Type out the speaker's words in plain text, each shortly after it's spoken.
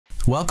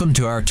Welcome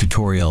to our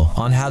tutorial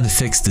on how to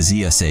fix the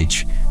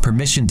ZSH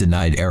permission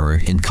denied error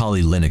in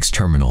Kali Linux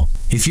terminal.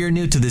 If you're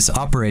new to this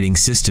operating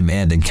system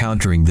and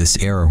encountering this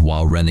error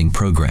while running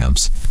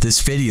programs,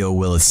 this video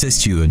will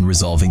assist you in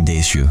resolving the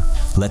issue.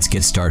 Let's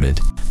get started.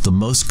 The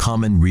most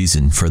common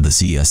reason for the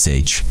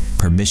ZSH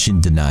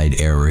permission denied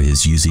error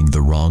is using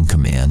the wrong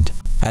command.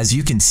 As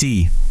you can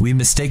see, we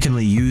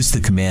mistakenly used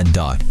the command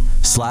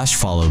 /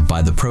 followed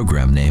by the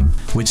program name,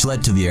 which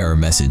led to the error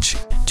message.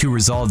 To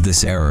resolve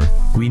this error,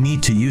 we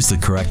need to use the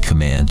correct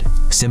command.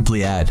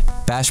 Simply add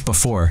bash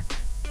before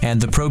and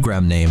the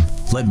program name.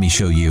 Let me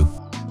show you.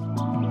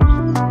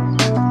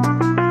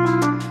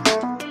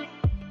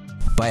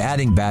 By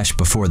adding bash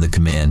before the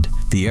command,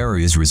 the error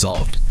is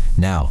resolved.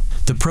 Now,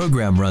 the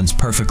program runs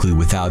perfectly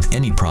without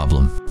any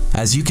problem.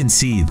 As you can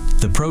see,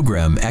 the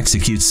program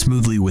executes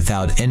smoothly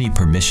without any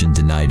permission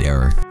denied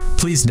error.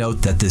 Please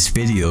note that this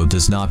video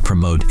does not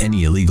promote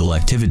any illegal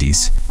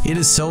activities. It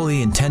is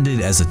solely intended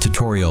as a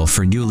tutorial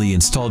for newly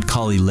installed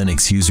Kali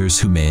Linux users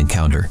who may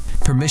encounter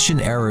permission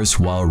errors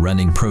while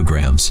running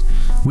programs.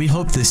 We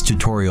hope this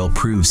tutorial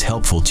proves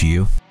helpful to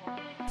you.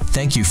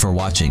 Thank you for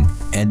watching,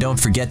 and don't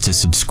forget to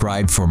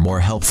subscribe for more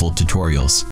helpful tutorials.